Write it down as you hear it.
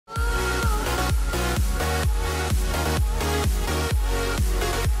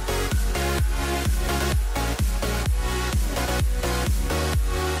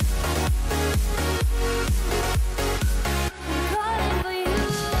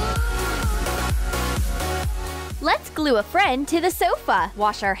Let's glue a friend to the sofa,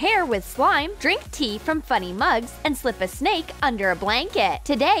 wash our hair with slime, drink tea from funny mugs, and slip a snake under a blanket.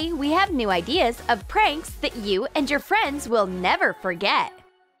 Today, we have new ideas of pranks that you and your friends will never forget.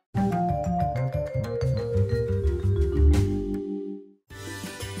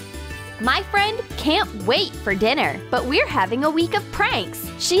 My friend can't wait for dinner, but we're having a week of pranks.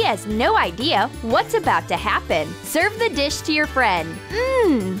 She has no idea what's about to happen. Serve the dish to your friend.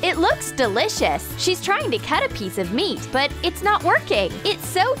 It looks delicious. She's trying to cut a piece of meat, but it's not working. It's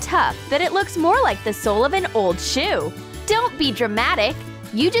so tough that it looks more like the sole of an old shoe. Don't be dramatic.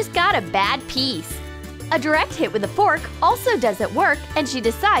 You just got a bad piece. A direct hit with a fork also doesn't work, and she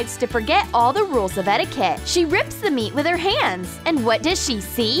decides to forget all the rules of etiquette. She rips the meat with her hands. And what does she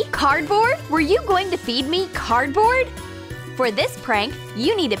see? Cardboard? Were you going to feed me cardboard? For this prank,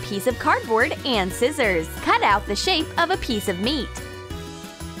 you need a piece of cardboard and scissors. Cut out the shape of a piece of meat.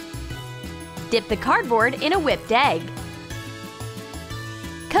 Dip the cardboard in a whipped egg.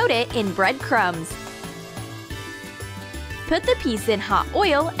 Coat it in breadcrumbs. Put the piece in hot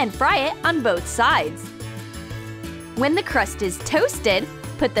oil and fry it on both sides. When the crust is toasted,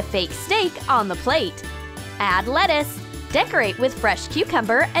 put the fake steak on the plate. Add lettuce. Decorate with fresh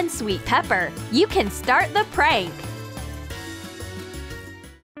cucumber and sweet pepper. You can start the prank!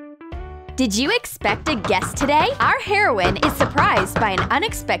 Did you expect a guest today? Our heroine is surprised by an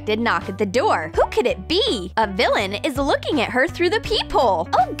unexpected knock at the door. Who could it be? A villain is looking at her through the peephole.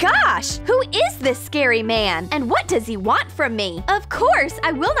 Oh gosh! Who is this scary man? And what does he want from me? Of course,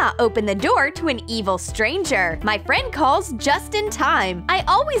 I will not open the door to an evil stranger. My friend calls just in time. I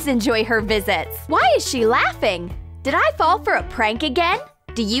always enjoy her visits. Why is she laughing? Did I fall for a prank again?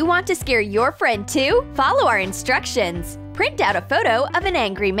 Do you want to scare your friend too? Follow our instructions. Print out a photo of an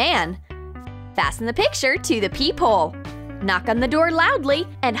angry man. Fasten the picture to the peephole. Knock on the door loudly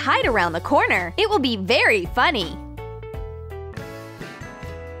and hide around the corner. It will be very funny.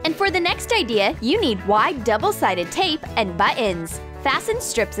 And for the next idea, you need wide double-sided tape and buttons. Fasten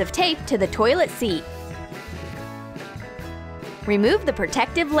strips of tape to the toilet seat. Remove the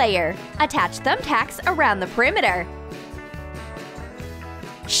protective layer. Attach thumbtacks around the perimeter.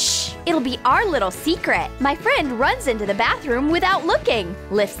 Shh! It'll be our little secret. My friend runs into the bathroom without looking,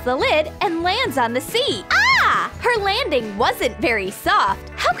 lifts the lid, and lands on the seat. Ah! Her landing wasn't very soft.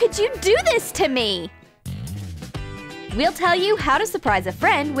 How could you do this to me? We'll tell you how to surprise a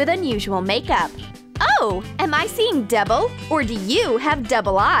friend with unusual makeup. Oh, am I seeing double? Or do you have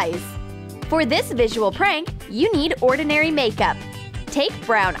double eyes? For this visual prank, you need ordinary makeup. Take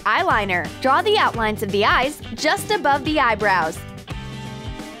brown eyeliner. Draw the outlines of the eyes just above the eyebrows.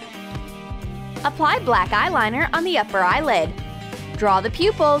 Apply black eyeliner on the upper eyelid. Draw the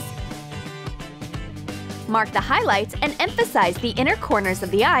pupils. Mark the highlights and emphasize the inner corners of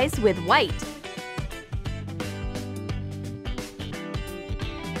the eyes with white.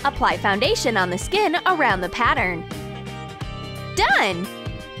 Apply foundation on the skin around the pattern. Done!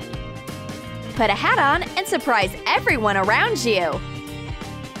 Put a hat on and surprise everyone around you!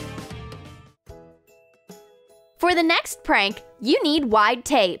 For the next prank, you need wide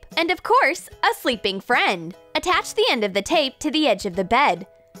tape and, of course, a sleeping friend. Attach the end of the tape to the edge of the bed.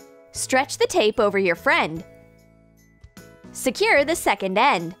 Stretch the tape over your friend. Secure the second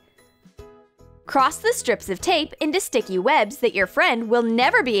end. Cross the strips of tape into sticky webs that your friend will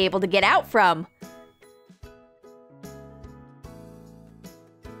never be able to get out from.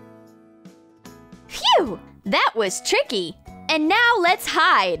 Phew! That was tricky! And now let's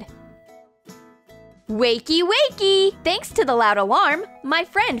hide! Wakey, wakey! Thanks to the loud alarm, my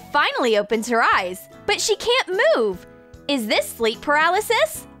friend finally opens her eyes, but she can't move. Is this sleep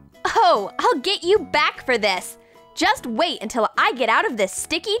paralysis? Oh, I'll get you back for this. Just wait until I get out of this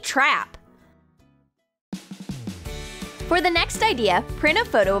sticky trap. For the next idea, print a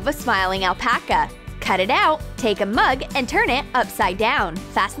photo of a smiling alpaca. Cut it out, take a mug, and turn it upside down.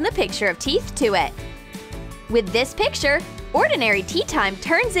 Fasten the picture of teeth to it. With this picture, ordinary tea time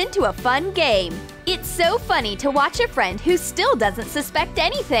turns into a fun game. It's so funny to watch a friend who still doesn't suspect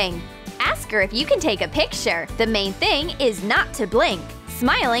anything. Ask her if you can take a picture. The main thing is not to blink.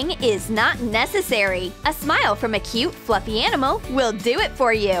 Smiling is not necessary. A smile from a cute, fluffy animal will do it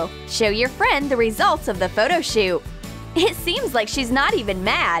for you. Show your friend the results of the photo shoot. It seems like she's not even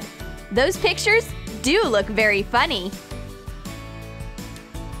mad. Those pictures do look very funny.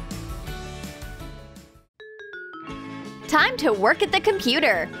 Time to work at the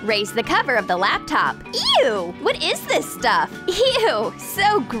computer. Raise the cover of the laptop. Ew! What is this stuff? Ew!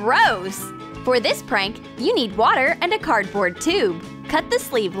 So gross! For this prank, you need water and a cardboard tube. Cut the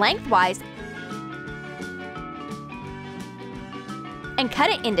sleeve lengthwise and cut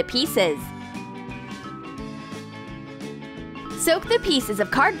it into pieces. Soak the pieces of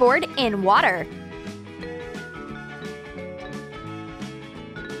cardboard in water.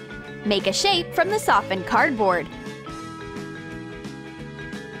 Make a shape from the softened cardboard.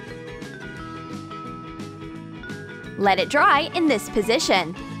 Let it dry in this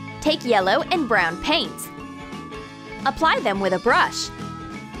position. Take yellow and brown paints. Apply them with a brush.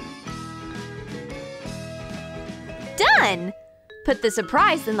 Done! Put the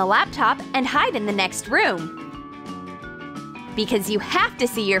surprise in the laptop and hide in the next room. Because you have to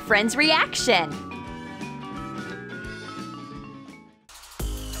see your friend's reaction.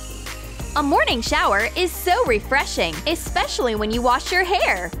 A morning shower is so refreshing, especially when you wash your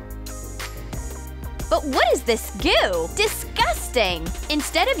hair. But what is this goo? Disgusting!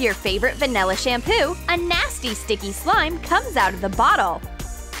 Instead of your favorite vanilla shampoo, a nasty sticky slime comes out of the bottle.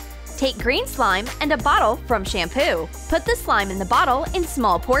 Take green slime and a bottle from shampoo. Put the slime in the bottle in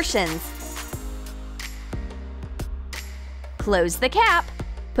small portions. Close the cap.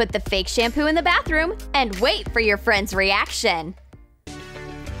 Put the fake shampoo in the bathroom and wait for your friend's reaction.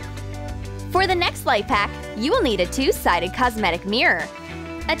 For the next life hack, you will need a two-sided cosmetic mirror.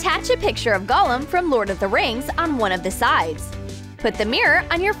 Attach a picture of Gollum from Lord of the Rings on one of the sides. Put the mirror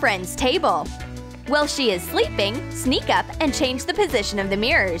on your friend's table. While she is sleeping, sneak up and change the position of the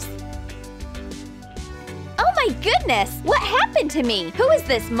mirrors. Oh my goodness! What happened to me? Who is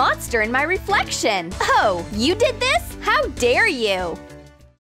this monster in my reflection? Oh, you did this? How dare you!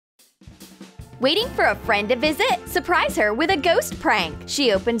 Waiting for a friend to visit? Surprise her with a ghost prank.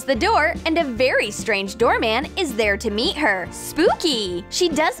 She opens the door and a very strange doorman is there to meet her. Spooky! She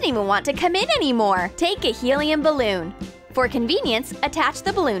doesn't even want to come in anymore. Take a helium balloon. For convenience, attach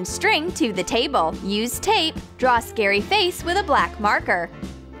the balloon string to the table. Use tape. Draw a scary face with a black marker.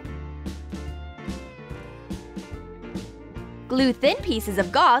 Glue thin pieces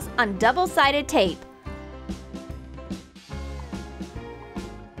of gauze on double-sided tape.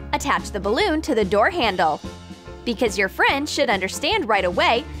 Attach the balloon to the door handle. Because your friend should understand right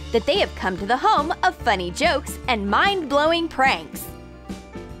away that they have come to the home of funny jokes and mind-blowing pranks.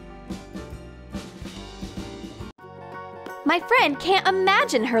 My friend can't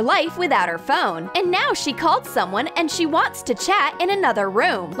imagine her life without her phone, and now she called someone and she wants to chat in another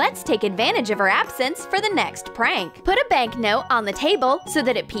room. Let's take advantage of her absence for the next prank. Put a banknote on the table so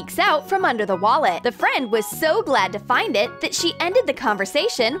that it peeks out from under the wallet. The friend was so glad to find it that she ended the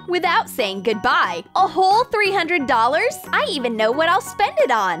conversation without saying goodbye. A whole $300? I even know what I'll spend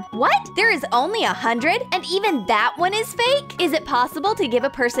it on. What? There is only 100 and even that one is fake? Is it possible to give a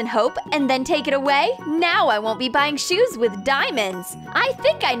person hope and then take it away? Now I won't be buying shoes with diamonds. I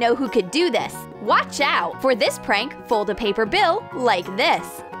think I know who could do this. Watch out! For this prank, fold a paper bill like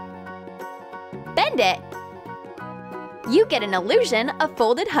this. Bend it. You get an illusion of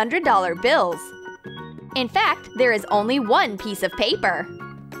folded $100 bills. In fact, there is only one piece of paper.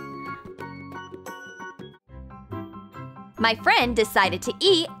 My friend decided to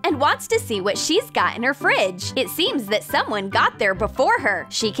eat and wants to see what she's got in her fridge. It seems that someone got there before her.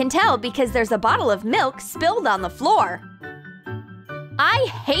 She can tell because there's a bottle of milk spilled on the floor. I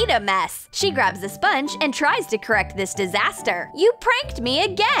hate a mess. She grabs a sponge and tries to correct this disaster. You pranked me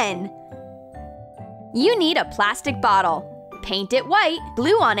again! You need a plastic bottle. Paint it white,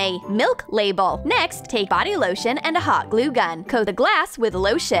 glue on a milk label. Next, take body lotion and a hot glue gun. Coat the glass with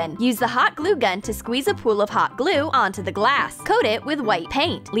lotion. Use the hot glue gun to squeeze a pool of hot glue onto the glass. Coat it with white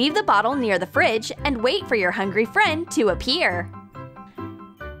paint. Leave the bottle near the fridge and wait for your hungry friend to appear.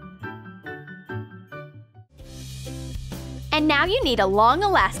 And now you need a long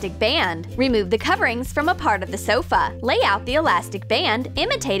elastic band. Remove the coverings from a part of the sofa. Lay out the elastic band,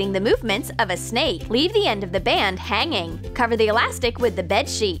 imitating the movements of a snake. Leave the end of the band hanging. Cover the elastic with the bed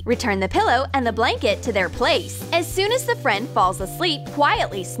sheet. Return the pillow and the blanket to their place. As soon as the friend falls asleep,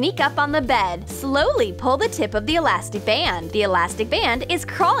 quietly sneak up on the bed. Slowly pull the tip of the elastic band. The elastic band is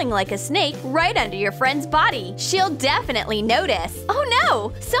crawling like a snake right under your friend's body. She'll definitely notice. Oh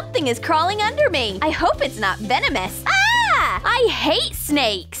no! Something is crawling under me. I hope it's not venomous. Ah! I hate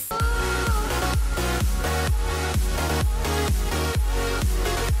snakes!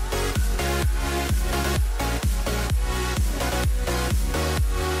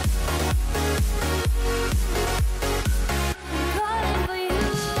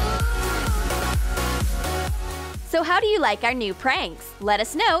 So how do you like our new pranks? Let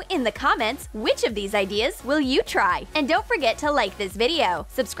us know in the comments which of these ideas will you try. And don't forget to like this video,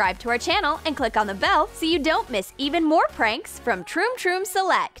 subscribe to our channel, and click on the bell so you don't miss even more pranks from Troom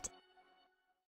Select.